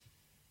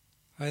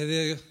Hi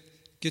there,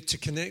 good to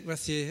connect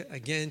with you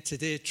again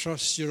today.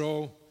 Trust you're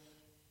all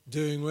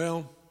doing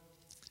well.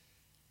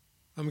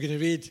 I'm going to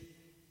read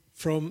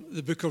from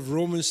the book of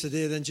Romans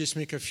today, then just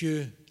make a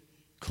few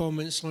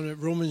comments on it.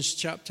 Romans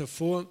chapter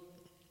 4,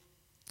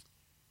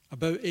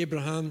 about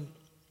Abraham,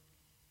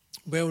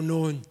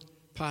 well-known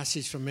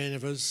passage for many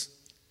of us.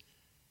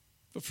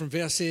 But from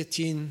verse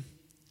 18,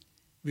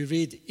 we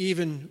read,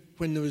 even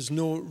when there was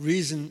no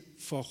reason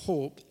for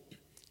hope,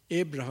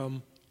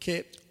 Abraham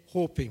kept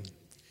hoping,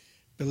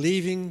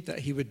 believing that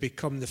he would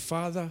become the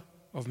father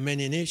of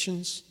many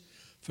nations.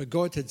 For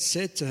God had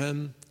said to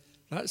him,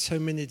 that's how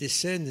many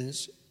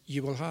descendants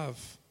you will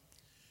have.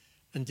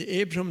 And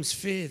Abraham's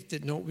faith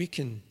did not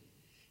weaken,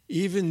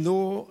 even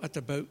though at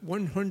about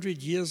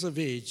 100 years of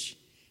age,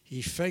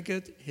 he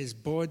figured his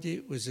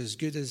body was as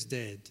good as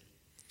dead.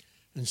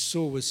 And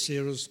so was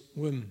Sarah's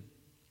womb.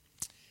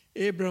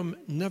 Abraham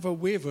never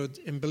wavered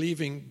in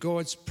believing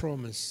God's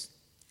promise.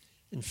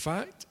 In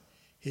fact,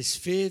 his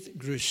faith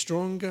grew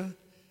stronger,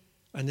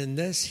 and in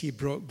this he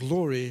brought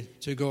glory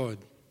to God.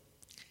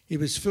 He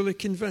was fully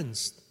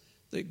convinced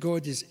that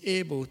God is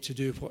able to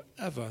do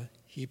whatever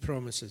he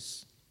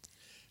promises.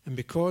 And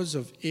because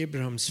of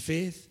Abraham's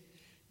faith,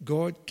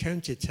 God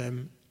counted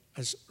him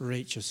as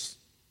righteous.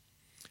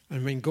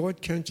 And when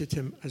God counted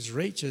him as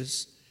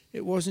righteous,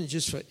 it wasn't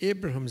just for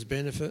Abraham's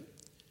benefit,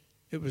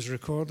 it was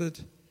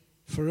recorded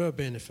for our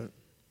benefit.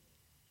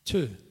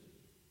 2,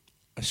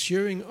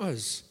 assuring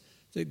us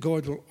that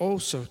God will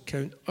also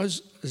count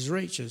us as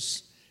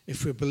righteous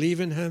if we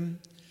believe in him,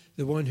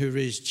 the one who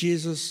raised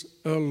Jesus,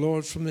 our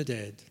Lord, from the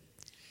dead.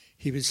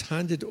 He was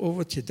handed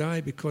over to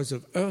die because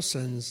of our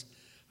sins,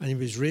 and he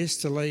was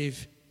raised to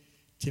life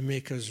to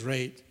make us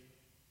right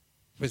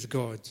with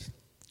God.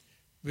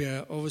 We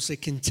are obviously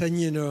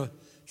continuing our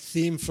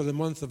theme for the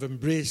month of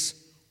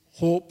Embrace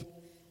Hope.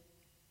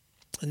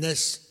 And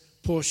this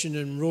portion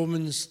in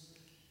Romans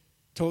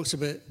talks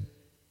about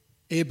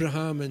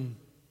Abraham and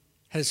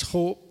his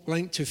hope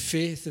linked to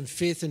faith, and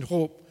faith and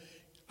hope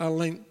are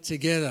linked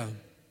together.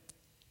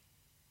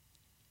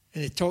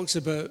 And it talks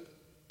about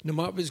no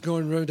matter what's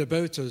going round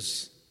about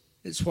us,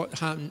 it's what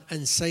happened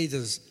inside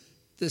us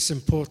that's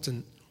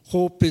important.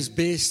 Hope is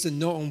based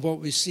not on what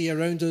we see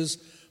around us,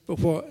 but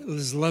what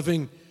is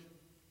living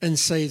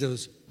inside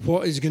us.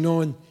 What is going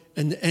on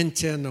in the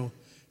internal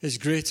is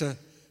greater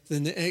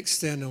than the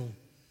external,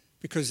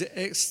 because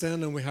the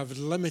external, we have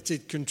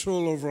limited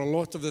control over a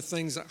lot of the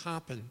things that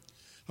happen.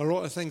 A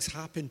lot of things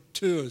happen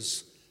to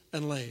us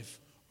in life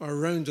or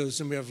around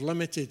us, and we have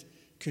limited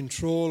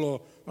control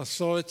or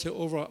authority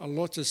over a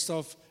lot of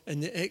stuff in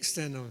the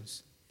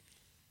externals.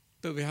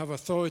 But we have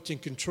authority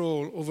and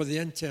control over the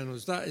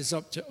internals. That is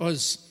up to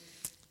us.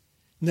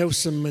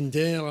 Nelson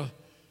Mandela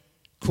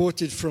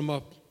quoted from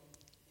a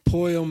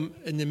poem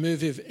in the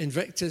movie of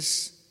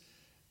Invictus,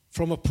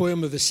 from a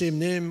poem of the same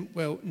name.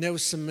 Well,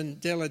 Nelson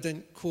Mandela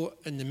didn't quote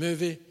in the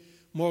movie.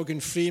 Morgan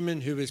Freeman,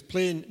 who was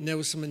playing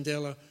Nelson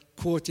Mandela,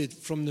 quoted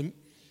from the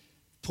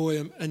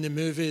poem in the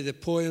movie. The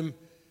poem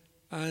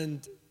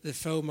and the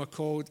film are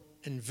called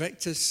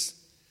Invictus,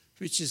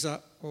 which is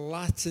a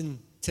Latin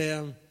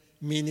term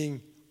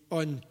meaning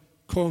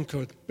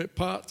unconquered. But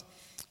part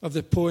of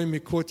the poem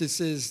he quoted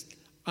says,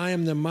 I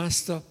am the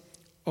master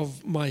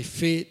of my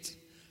fate.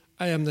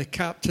 I am the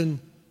captain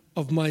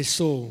of my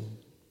soul.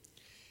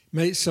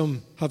 Might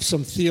have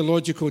some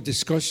theological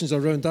discussions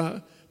around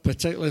that,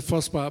 particularly the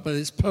first part, but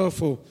it's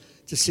powerful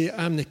to say,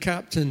 I'm the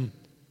captain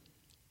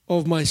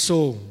of my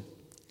soul.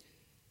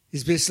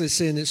 He's basically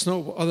saying it's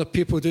not what other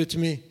people do to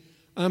me.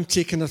 I'm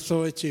taking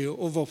authority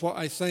over what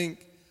I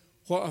think,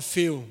 what I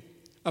feel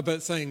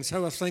about things,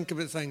 how I think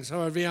about things,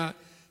 how I react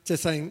to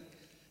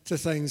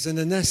things. And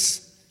in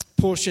this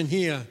portion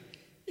here,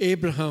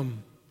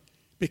 Abraham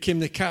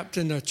became the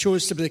captain, or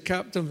chose to be the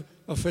captain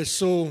of his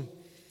soul,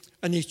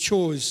 and he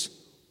chose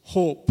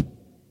hope.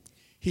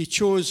 He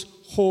chose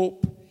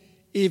hope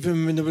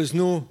even when there was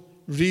no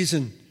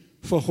reason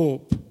for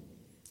hope.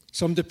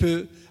 Somebody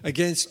put,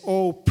 against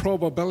all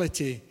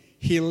probability,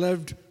 he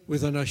lived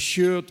with an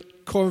assured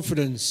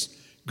confidence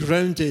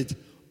grounded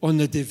on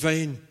the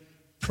divine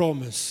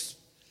promise.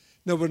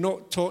 Now, we're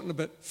not talking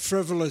about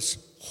frivolous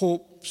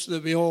hopes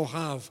that we all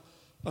have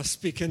or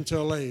speak into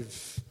our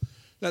life.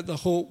 That the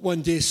hope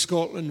one day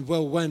Scotland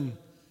will win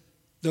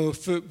the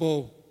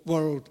Football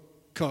World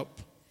Cup.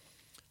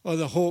 Or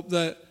the hope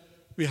that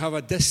we have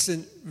a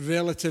distant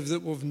relative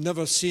that we've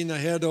never seen or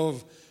heard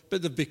of,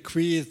 but they've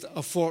bequeathed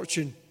a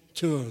fortune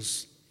to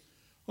us.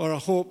 Or a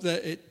hope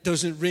that it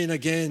doesn't rain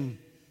again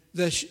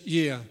this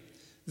year.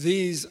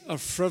 These are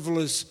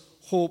frivolous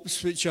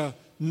hopes which are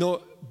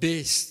not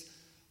based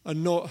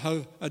and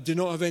do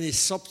not have any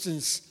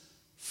substance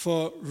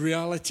for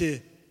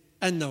reality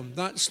in them.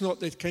 That's not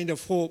the kind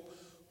of hope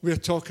we're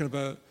talking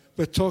about.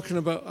 We're talking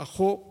about a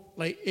hope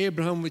like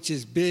Abraham, which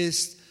is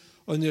based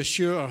on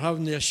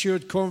having the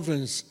assured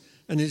confidence,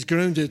 and is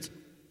grounded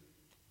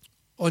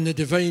on the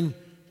divine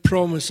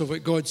promise of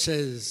what God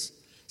says.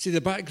 See,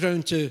 the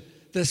background to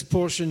this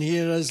portion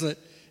here is that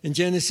in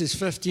Genesis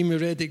 15 we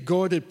read that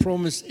God had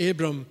promised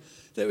Abram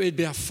that that we'd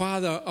be a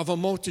father of a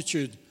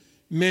multitude,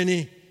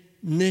 many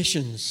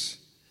nations.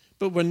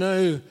 But we're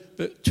now,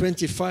 about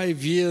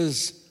 25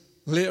 years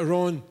later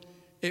on,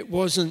 it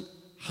wasn't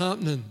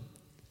happening.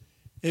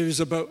 He was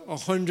about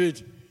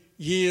 100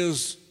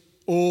 years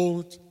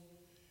old.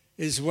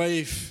 His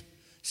wife,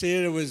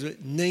 Sarah, was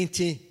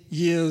 90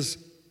 years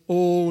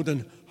old,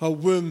 and her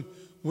womb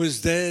was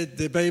dead,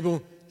 the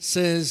Bible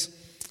says.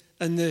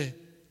 And the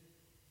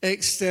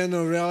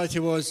external reality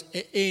was,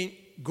 it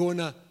ain't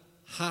gonna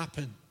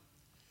happen.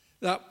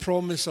 That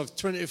promise of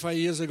 25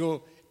 years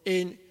ago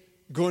ain't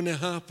gonna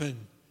happen.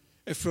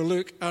 If we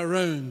look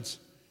around,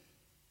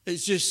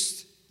 it's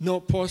just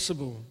not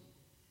possible.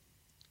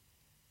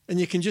 And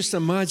you can just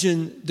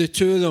imagine the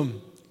two of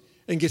them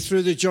and get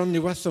through the journey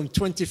with them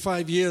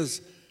 25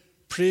 years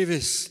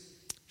previous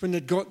when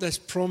they'd got this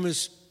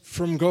promise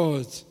from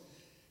God.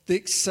 The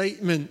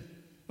excitement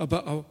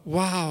about,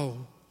 wow,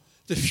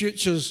 the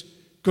future's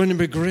going to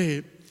be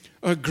great.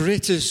 Our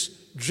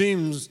greatest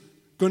dreams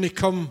going to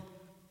come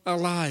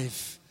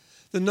alive.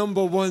 The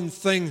number one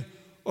thing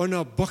on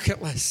our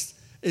bucket list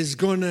is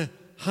going to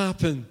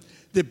happen.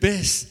 The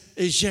best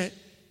is yet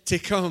to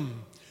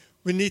come.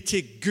 We need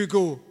to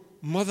Google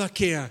mother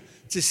care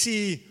to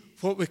see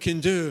what we can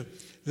do.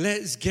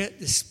 Let's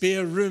get the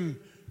spare room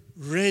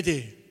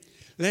ready.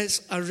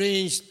 Let's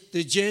arrange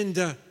the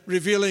gender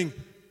revealing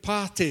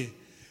party.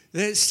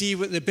 Let's see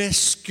what the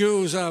best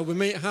schools are. We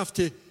might have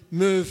to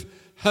move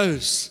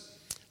house.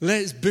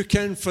 Let's book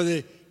in for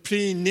the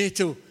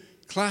prenatal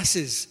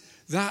classes.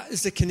 That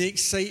is the kind of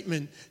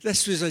excitement.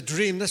 This was a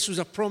dream. This was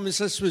a promise.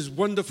 This was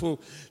wonderful.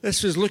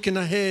 This was looking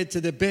ahead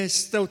to the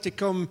best still to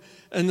come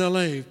in their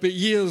life. But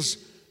years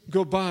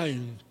go by.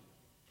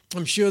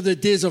 I'm sure the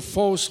days of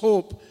false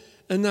hope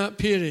in that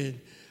period.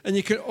 And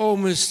you could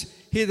almost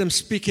hear them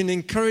speaking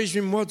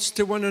encouraging words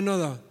to one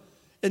another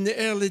in the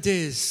early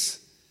days.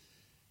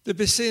 They'd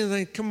be saying,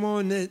 like, come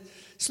on,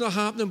 it's not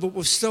happening, but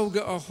we've still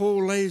got our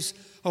whole lives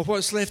of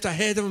what's left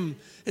ahead of them.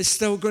 It's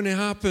still going to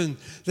happen.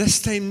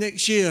 This time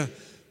next year,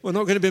 we're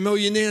not going to be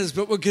millionaires,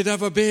 but we could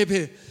have a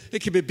baby. It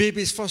could be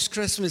baby's first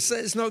Christmas.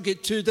 Let's not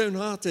get too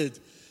downhearted.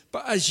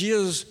 But as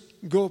years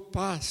go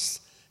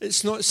past,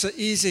 it's not so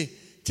easy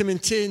to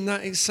maintain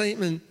that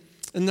excitement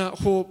and that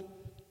hope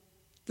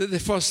that they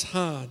first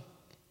had.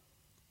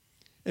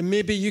 And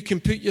maybe you can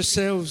put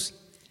yourselves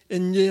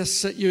in their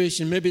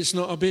situation. Maybe it's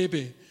not a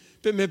baby,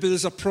 but maybe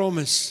there's a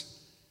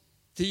promise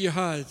that you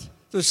had.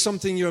 There's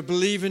something you're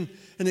believing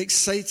and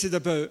excited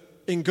about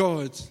in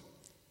God.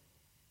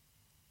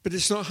 But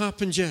it's not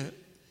happened yet.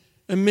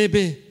 And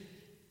maybe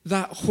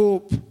that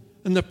hope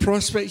and the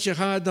prospects you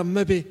had are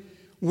maybe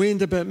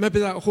waned a bit. Maybe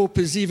that hope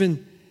has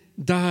even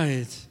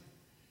died.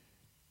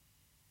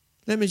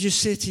 Let me just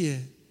say to you,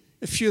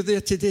 if you're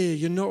there today,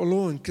 you're not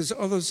alone, because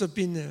others have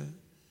been there.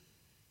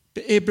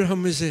 But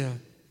Abraham was there,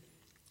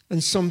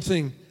 and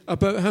something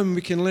about him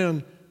we can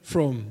learn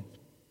from.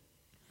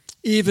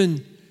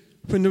 Even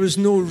when there was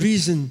no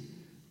reason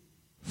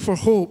for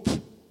hope,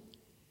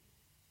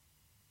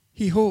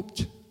 he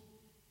hoped.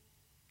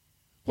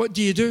 What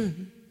do?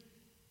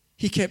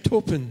 He kept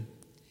hoping.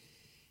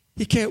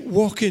 He kept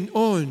walking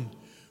on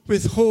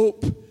with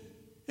hope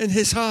in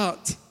his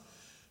heart.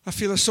 I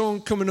feel a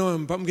song coming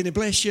on, but I'm going to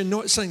bless you and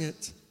not sing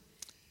it.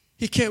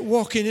 He kept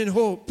walking in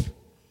hope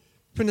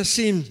when there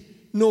seemed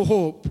no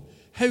hope.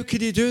 How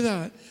could he do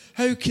that?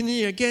 How can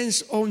he,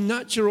 against all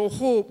natural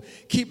hope,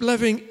 keep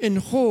living in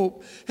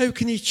hope? How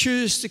can he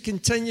choose to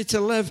continue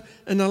to live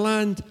in a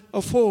land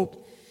of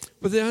hope?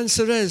 Well, the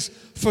answer is,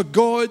 for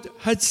God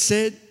had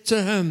said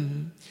to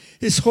him.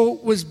 His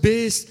hope was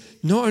based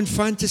not on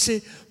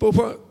fantasy,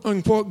 but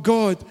on what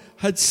God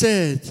had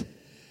said.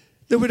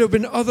 There would have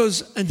been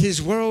others in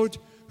his world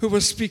who were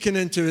speaking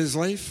into his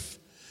life.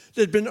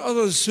 There'd been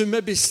others who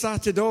maybe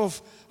started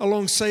off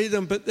alongside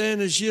him, but then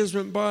as years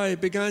went by,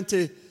 began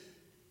to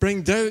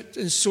bring doubt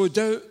and sow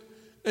doubt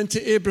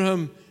into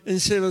Abraham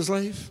and Sarah's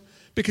life,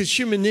 because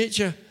human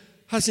nature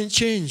hasn't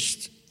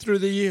changed through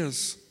the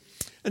years.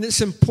 And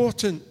it's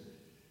important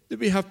that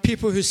we have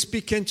people who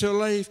speak into our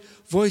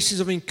life, voices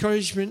of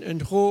encouragement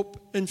and hope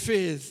and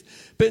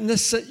faith. But in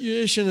this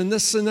situation, in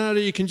this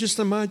scenario, you can just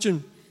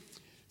imagine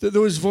that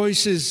those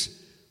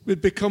voices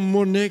would become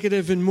more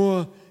negative and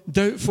more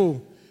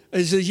doubtful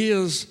as the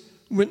years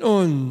went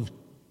on.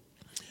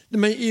 There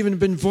might even have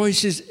been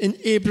voices in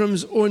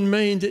Abram's own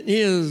mind and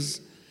ears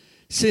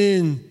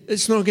saying,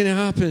 it's not going to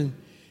happen.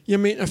 You're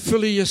making a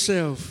fool of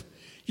yourself.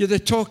 You're the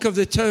talk of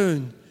the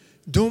town.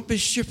 Don't be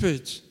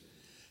stupid.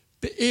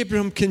 But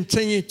Abram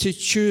continued to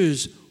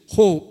choose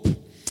hope.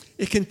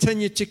 He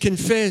continued to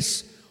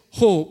confess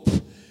hope.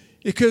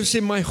 He could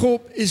say, my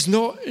hope is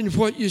not in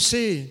what you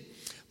say.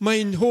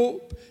 My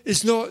hope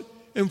is not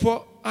in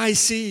what I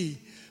see.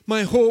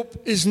 My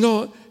hope is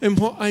not in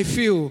what I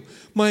feel.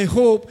 My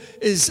hope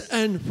is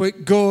in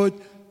what God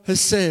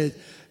has said.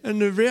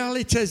 And the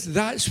reality is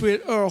that's where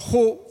our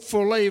hope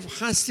for life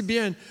has to be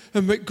in,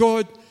 and what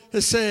God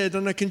has said.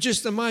 And I can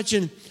just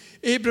imagine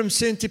Abram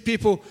saying to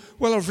people,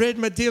 well, I've read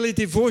my daily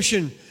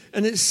devotion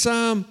and it's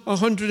Psalm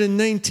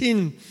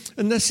 119.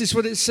 And this is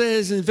what it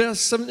says in verse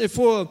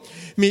 74.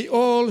 May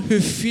all who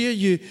fear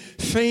you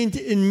find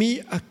in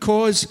me a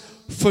cause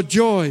for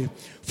joy,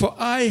 for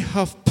I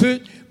have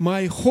put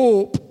my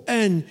hope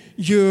in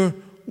your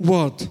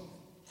word.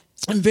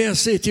 In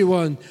verse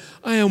 81,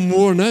 I am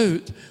worn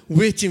out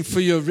waiting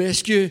for your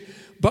rescue,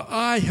 but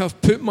I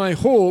have put my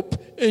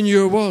hope in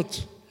your word.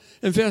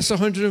 In verse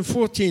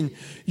 114,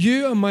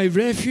 you are my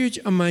refuge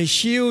and my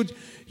shield.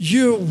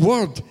 Your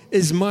word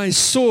is my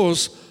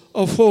source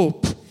of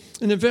hope.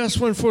 And in verse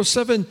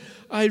 147,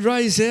 I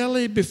rise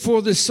early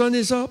before the sun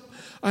is up.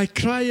 I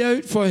cry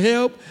out for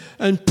help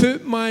and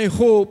put my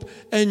hope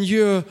in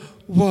your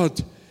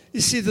word.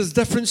 You see, there's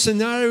different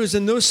scenarios.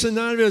 In those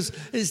scenarios,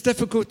 it's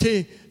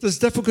difficulty. There's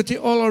difficulty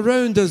all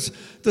around us.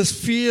 There's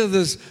fear,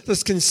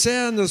 there's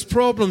concern, there's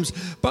problems.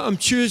 But I'm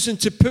choosing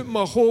to put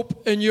my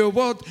hope in your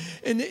word.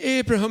 And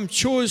Abraham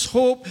chose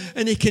hope,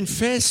 and he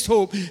confessed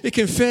hope. He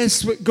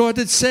confessed what God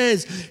had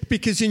said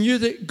because he knew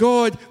that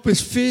God was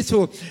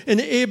faithful.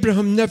 And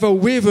Abraham never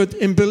wavered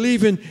in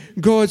believing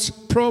God's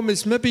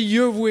promise. Maybe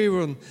you're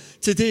wavering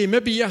today.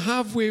 Maybe you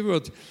have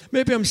wavered.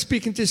 Maybe I'm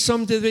speaking to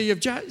somebody that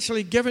you've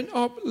actually given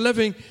up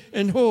living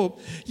in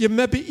hope. You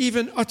maybe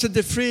even uttered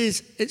the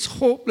phrase, it's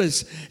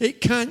hopeless.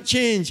 It can't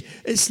change.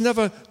 It's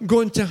never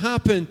going to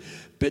happen.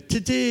 But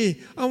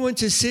today, I want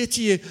to say to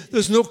you,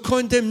 there's no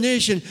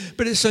condemnation,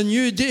 but it's a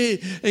new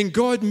day. And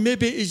God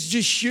maybe is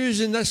just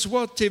using this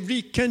word to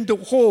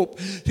rekindle hope,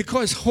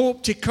 because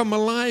hope to come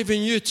alive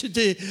in you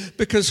today.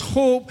 Because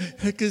hope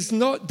has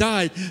not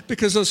died.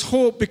 Because there's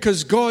hope,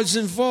 because God's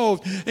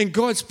involved. And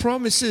God's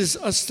promises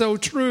are still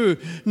true,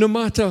 no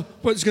matter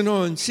what's going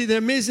on. See, the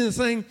amazing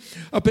thing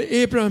about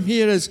Abraham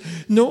here is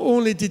not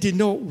only did he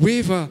not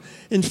waver,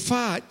 in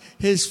fact,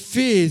 his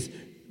faith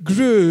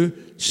grew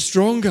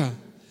stronger.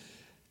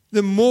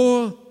 The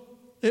more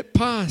it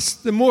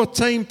passed, the more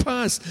time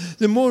passed,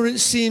 the more it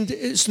seemed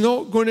it's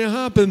not going to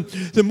happen.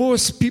 The more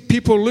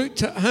people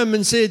looked at him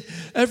and said,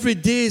 every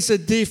day is a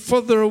day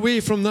further away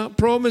from that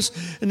promise,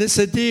 and it's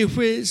a day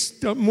where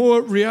it's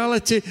more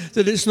reality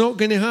that it's not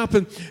going to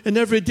happen. And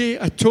every day,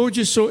 I told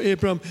you so,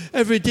 Abraham.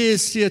 Every day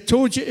is, see, I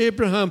told you,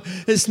 Abraham,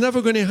 it's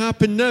never going to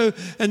happen now.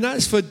 And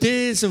that's for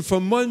days and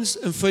for months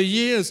and for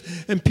years.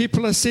 And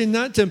people are saying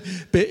that to him.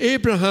 But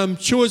Abraham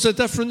chose a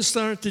different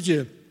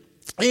strategy.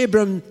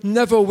 Abraham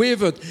never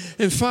wavered.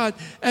 In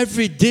fact,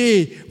 every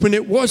day when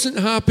it wasn't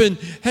happening,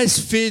 his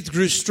faith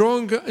grew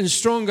stronger and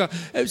stronger.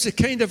 It was the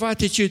kind of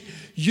attitude,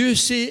 you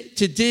say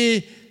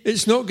today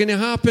it's not going to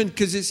happen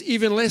because it's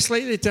even less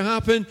likely to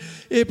happen.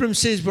 Abraham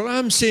says, well,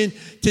 I'm saying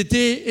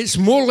today it's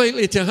more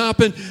likely to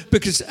happen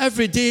because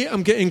every day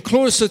I'm getting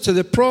closer to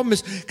the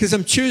promise, because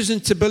I'm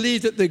choosing to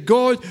believe that the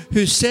God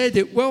who said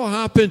it will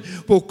happen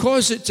will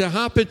cause it to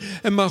happen.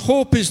 And my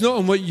hope is not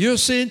on what you're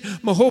saying.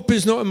 My hope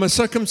is not in my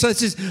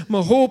circumstances.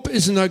 My hope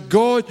is in a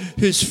God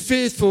who's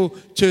faithful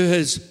to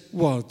his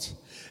word.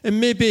 And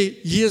maybe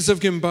years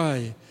have gone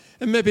by.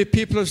 And maybe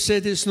people have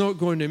said it's not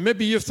going to.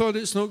 Maybe you've thought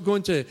it's not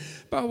going to.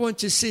 But I want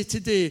to say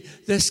today,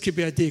 this could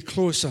be a day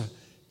closer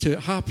to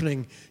it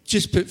happening.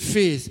 Just put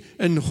faith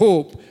and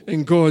hope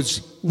in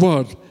God's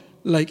word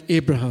like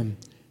Abraham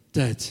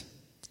did.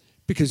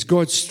 Because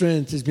God's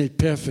strength is made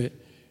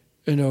perfect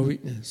in our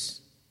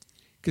weakness.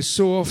 Because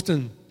so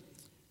often,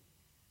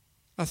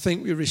 I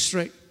think we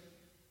restrict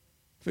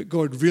what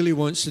God really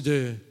wants to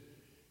do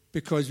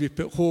because we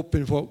put hope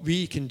in what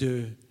we can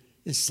do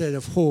instead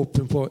of hope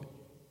in what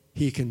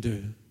he can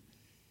do.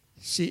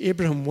 See,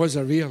 Abraham was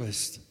a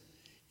realist.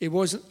 He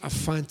wasn't a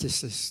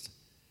fantasist.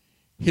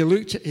 He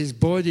looked at his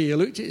body, he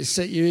looked at his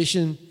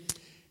situation,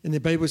 and the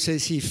Bible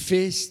says he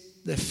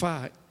faced the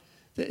fact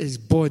that his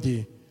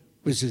body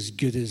was as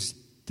good as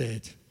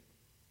dead.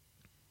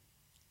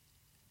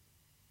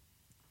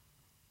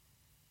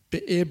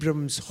 But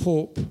Abraham's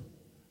hope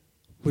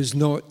was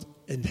not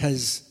in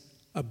his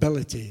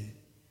ability.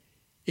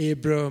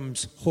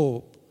 Abraham's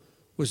hope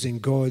was in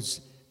God's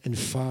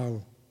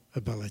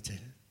infallibility.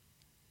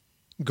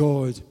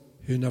 God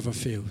who never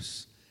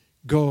fails.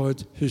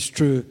 God who's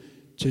true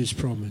to his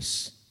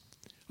promise.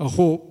 Our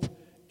hope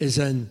is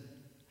in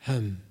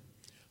him.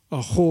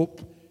 Our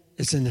hope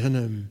is in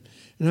him.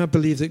 And I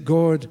believe that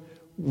God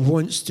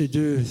wants to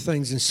do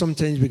things, and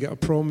sometimes we get a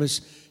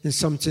promise, and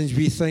sometimes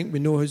we think we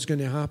know how it's going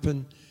to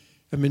happen,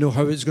 and we know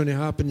how it's going to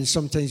happen, and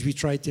sometimes we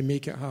try to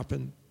make it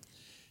happen.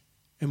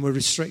 And we're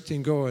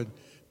restricting God,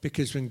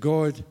 because when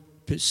God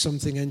puts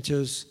something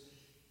into us,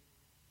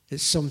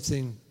 it's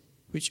something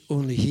which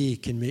only he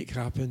can make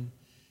happen.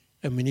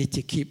 And we need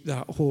to keep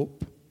that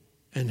hope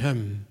in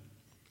him.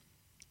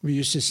 We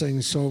used to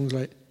sing songs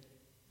like,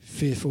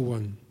 Faithful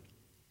One.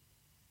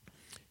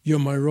 You're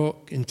my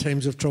rock in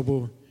times of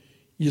trouble.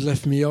 You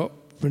lift me up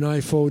when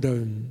I fall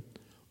down.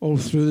 All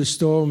through the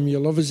storm, your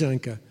love is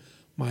anchor.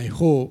 My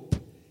hope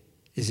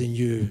is in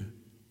you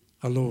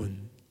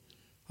alone.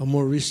 A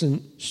more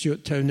recent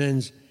Stuart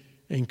Townend's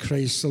In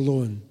Christ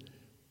alone,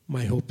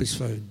 my hope is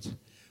found.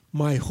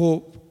 My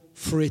hope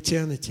for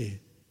eternity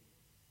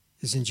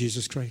is in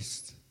Jesus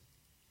Christ.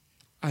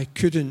 I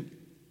couldn't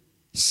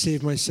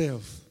save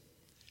myself.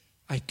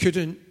 I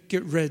couldn't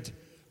get rid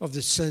of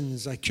the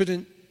sins. I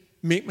couldn't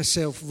make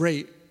myself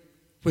right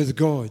with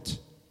God.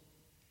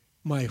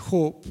 My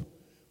hope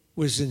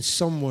was in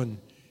someone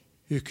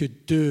who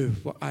could do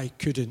what I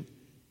couldn't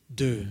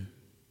do.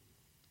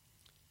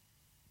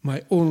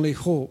 My only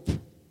hope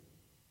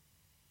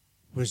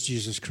was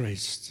Jesus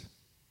Christ.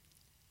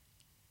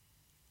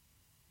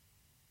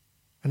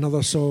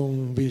 Another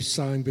song we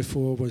sang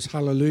before was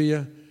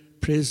Hallelujah,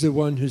 praise the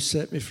one who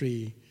set me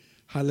free.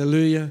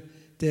 Hallelujah,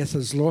 death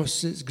has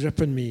lost its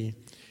grip on me.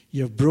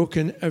 You've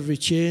broken every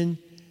chain,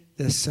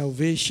 there's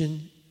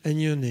salvation in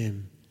your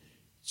name.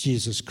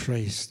 Jesus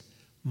Christ,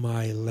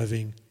 my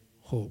living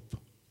hope.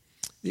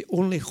 The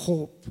only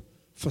hope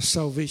for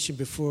salvation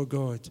before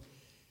God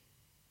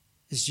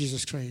is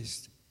Jesus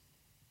Christ.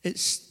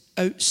 It's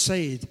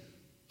outside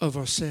of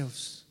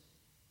ourselves.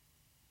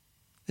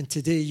 And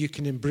today you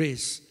can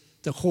embrace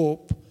the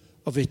hope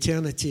of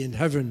eternity in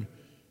heaven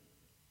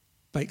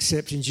by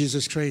accepting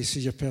Jesus Christ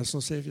as your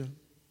personal Savior.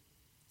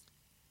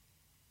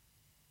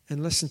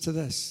 And listen to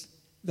this.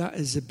 That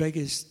is the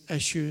biggest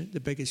issue,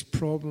 the biggest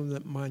problem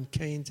that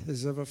mankind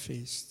has ever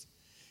faced,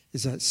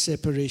 is that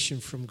separation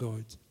from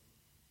God.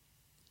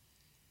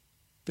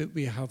 But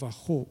we have a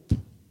hope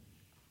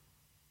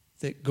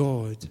that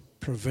God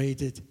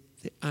provided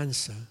the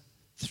answer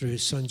through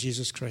His Son,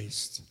 Jesus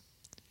Christ.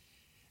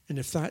 And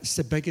if that's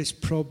the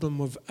biggest problem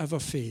we've ever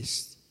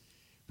faced,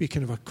 we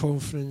can have a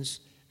confidence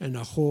and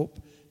a hope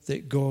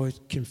that God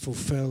can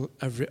fulfill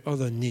every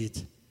other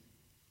need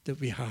that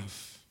we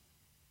have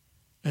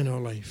in our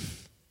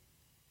life.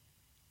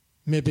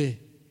 Maybe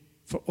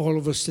for all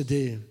of us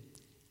today,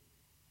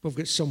 we've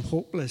got some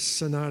hopeless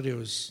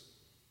scenarios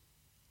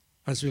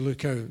as we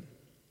look out.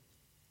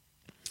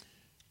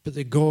 But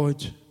the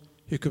God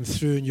who comes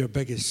through in your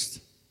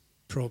biggest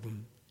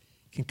problem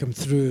can come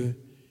through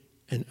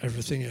in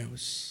everything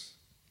else.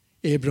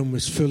 Abram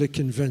was fully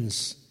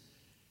convinced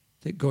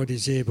that God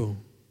is able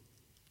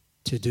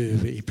to do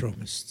what He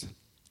promised.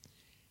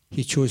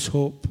 He chose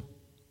hope.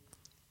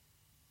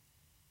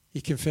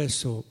 He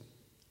confessed hope.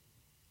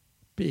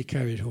 But he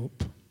carried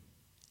hope.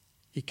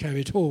 He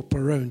carried hope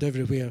around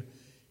everywhere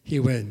he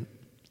went.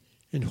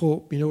 And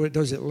hope, you know what it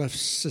does? It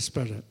lifts the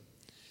spirit.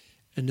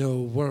 And our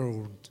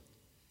world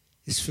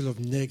is full of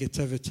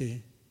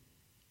negativity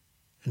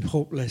and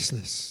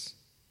hopelessness.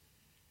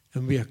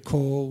 And we are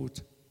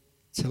called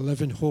to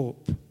live in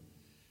hope.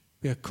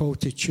 We are called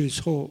to choose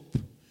hope.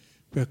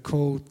 We are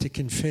called to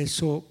confess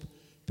hope.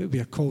 But we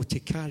are called to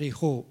carry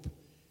hope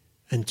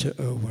into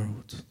our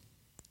world.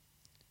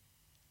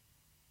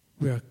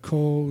 We are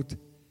called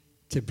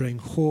to bring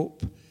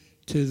hope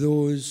to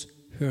those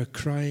who are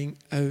crying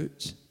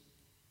out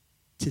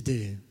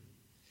today.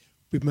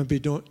 We maybe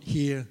don't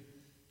hear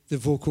the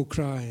vocal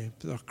cry,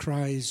 but there are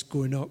cries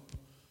going up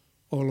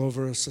all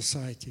over our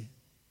society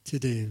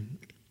today.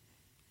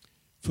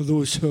 For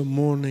those who are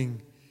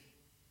mourning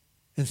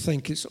and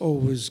think it's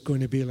always going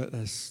to be like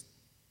this.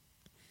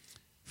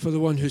 For the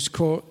one who's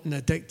caught in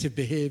addictive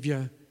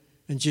behavior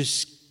and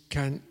just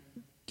can't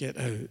get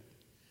out.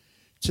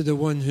 To the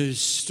one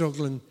who's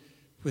struggling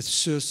with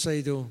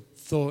suicidal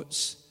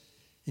thoughts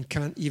and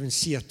can't even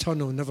see a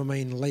tunnel, never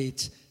mind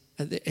light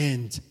at the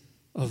end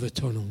of the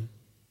tunnel.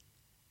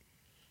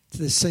 To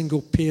the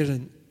single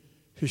parent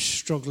who's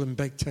struggling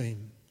big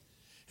time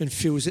and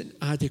feels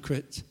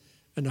inadequate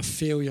and a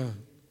failure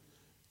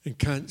and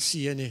can't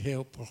see any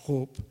help or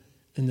hope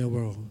in the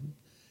world.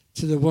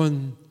 To the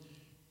one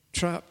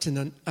trapped in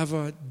an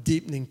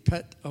ever-deepening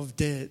pit of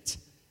debt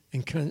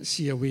and can't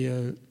see a way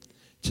out.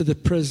 To the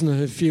prisoner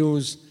who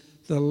feels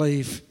their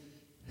life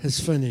has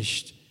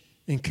finished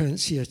and can't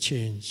see a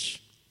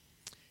change.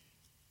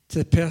 To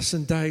the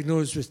person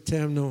diagnosed with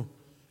terminal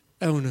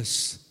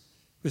illness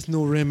with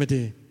no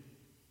remedy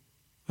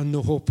and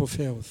no hope of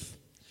health.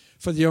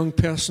 For the young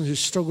person who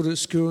struggled at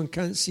school and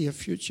can't see a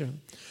future.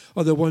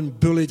 Or the one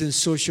bullied in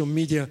social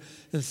media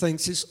and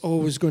thinks it's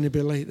always going to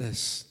be like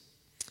this.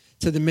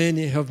 To the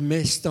many who have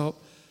messed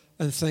up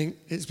and think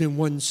it's been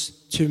once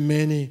too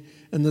many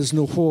and there's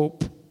no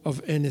hope of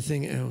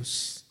anything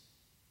else.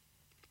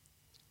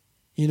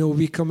 You know,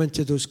 we come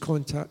into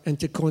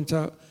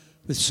contact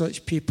with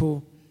such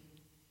people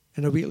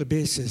on a weekly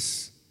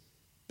basis,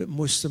 but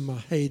most of them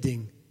are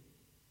hiding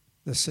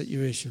their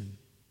situation.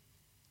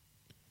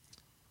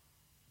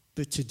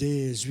 But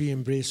today, as we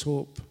embrace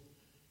hope,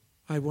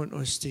 I want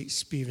us to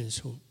experience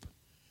hope.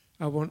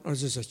 I want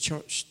us as a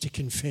church to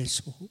confess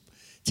hope,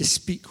 to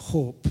speak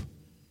hope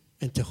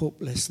into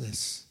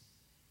hopelessness.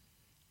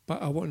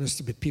 But I want us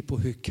to be people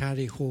who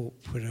carry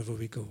hope wherever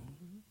we go.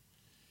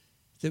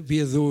 That we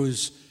are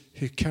those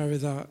who carry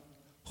that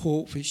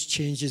hope which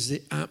changes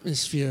the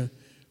atmosphere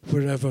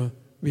wherever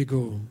we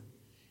go.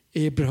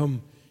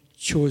 Abraham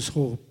chose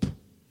hope.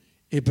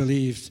 He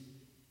believed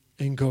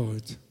in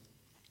God.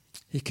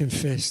 He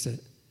confessed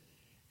it.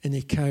 And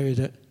he carried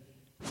it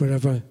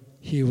wherever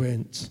he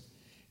went.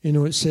 You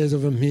know, it says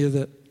of him here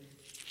that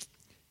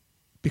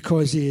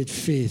because he had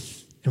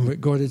faith in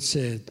what God had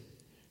said,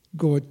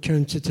 God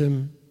counted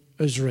him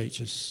as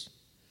righteous.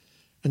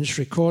 And it's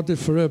recorded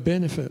for our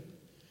benefit,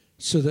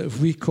 so that if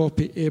we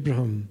copy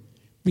Abraham,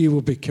 we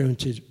will be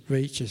counted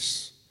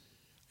righteous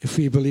if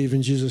we believe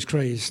in Jesus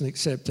Christ and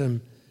accept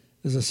him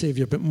as a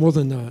Saviour. But more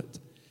than that,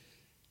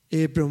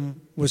 Abram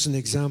was an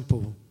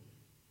example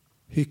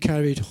who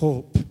carried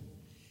hope.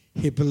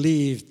 He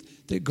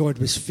believed that God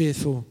was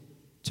faithful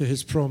to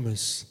his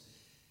promise,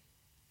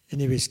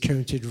 and he was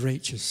counted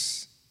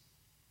righteous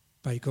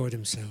by God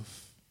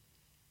himself.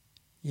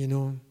 You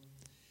know,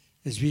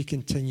 as we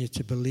continue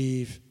to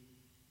believe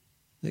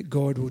that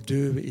God will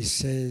do what he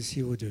says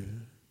he will do,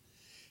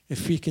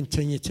 if we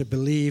continue to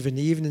believe, and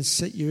even in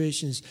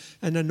situations,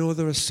 and I know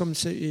there are some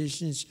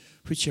situations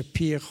which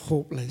appear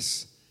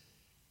hopeless,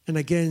 and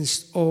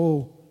against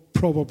all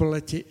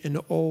probability and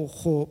all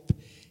hope,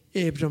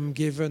 Abram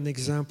gave an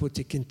example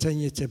to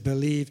continue to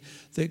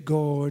believe that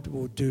God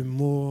will do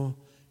more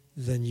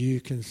than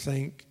you can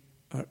think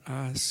or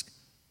ask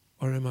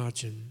or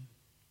imagine.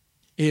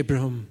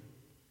 Abraham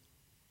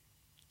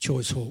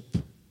chose hope.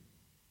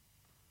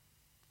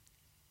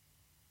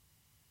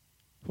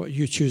 What are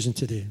you choosing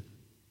today?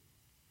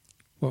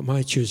 What am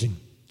I choosing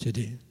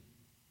today?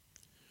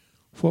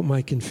 What am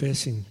I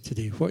confessing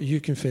today? What are you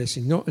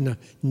confessing? Not in a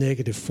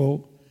negative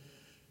fault,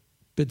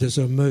 but does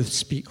our mouth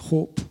speak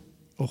hope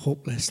or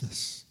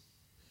hopelessness?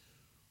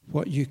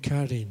 What are you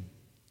carrying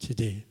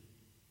today?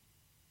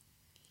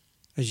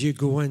 As you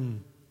go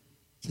in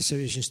to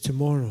situations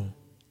tomorrow,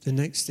 the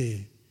next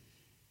day,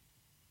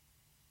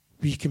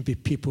 we can be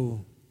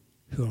people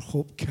who are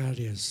hope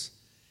carriers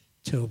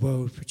to a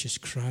world which is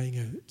crying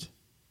out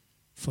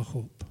for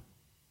hope.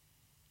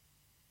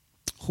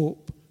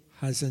 Hope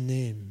has a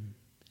name.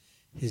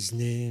 His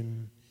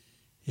name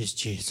is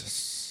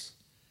Jesus.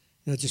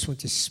 And I just want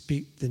to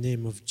speak the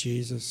name of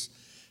Jesus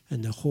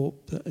and the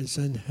hope that is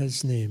in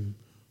his name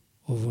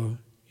over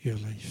your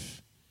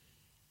life,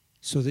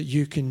 so that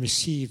you can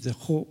receive the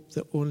hope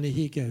that only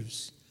he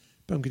gives.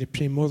 But I'm going to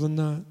pray more than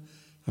that.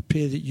 I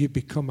pray that you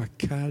become a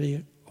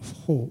carrier of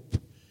hope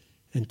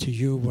into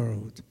your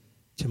world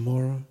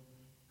tomorrow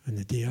and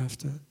the day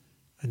after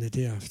and the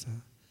day after.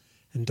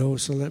 And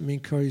also let me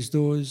encourage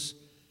those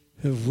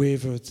who have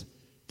wavered.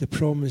 The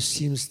promise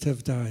seems to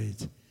have died.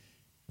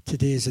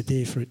 Today is a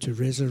day for it to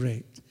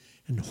resurrect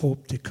and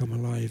hope to come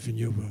alive in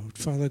your world.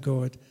 Father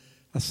God,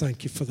 I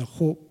thank you for the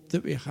hope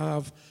that we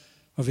have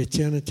of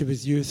eternity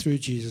with you through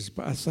Jesus,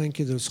 but I thank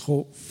you there's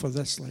hope for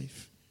this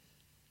life.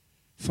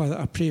 Father,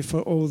 I pray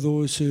for all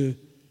those who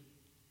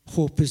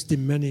hope is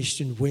diminished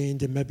and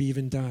waned and maybe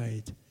even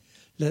died.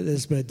 Let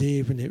this be a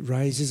day when it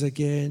rises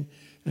again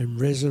and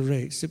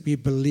resurrects, that we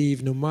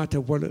believe no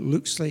matter what it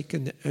looks like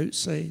on the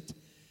outside,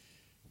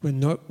 we're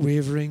not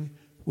wavering.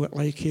 We're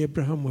like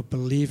Abraham, we're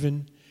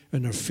believing,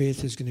 and our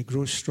faith is going to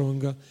grow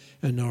stronger,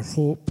 and our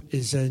hope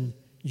is in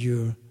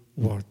your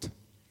word.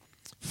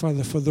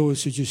 Father, for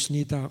those who just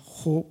need that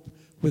hope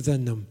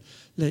within them,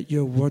 let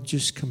your word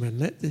just come in.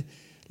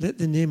 Let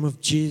the name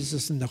of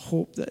Jesus and the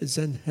hope that is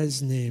in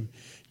his name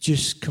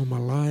just come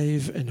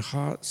alive in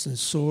hearts and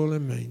soul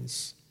and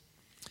minds.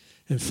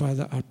 And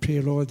Father, I pray,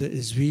 Lord, that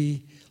as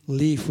we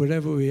leave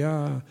wherever we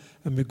are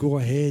and we go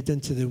ahead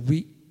into the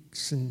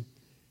weeks and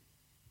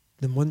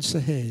the months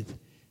ahead,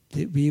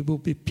 that we will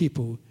be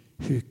people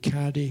who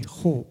carry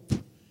hope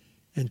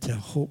into a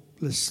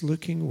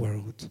hopeless-looking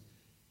world.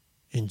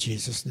 In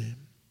Jesus' name.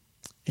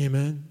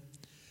 Amen.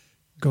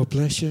 God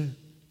bless you.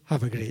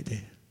 Have a great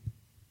day.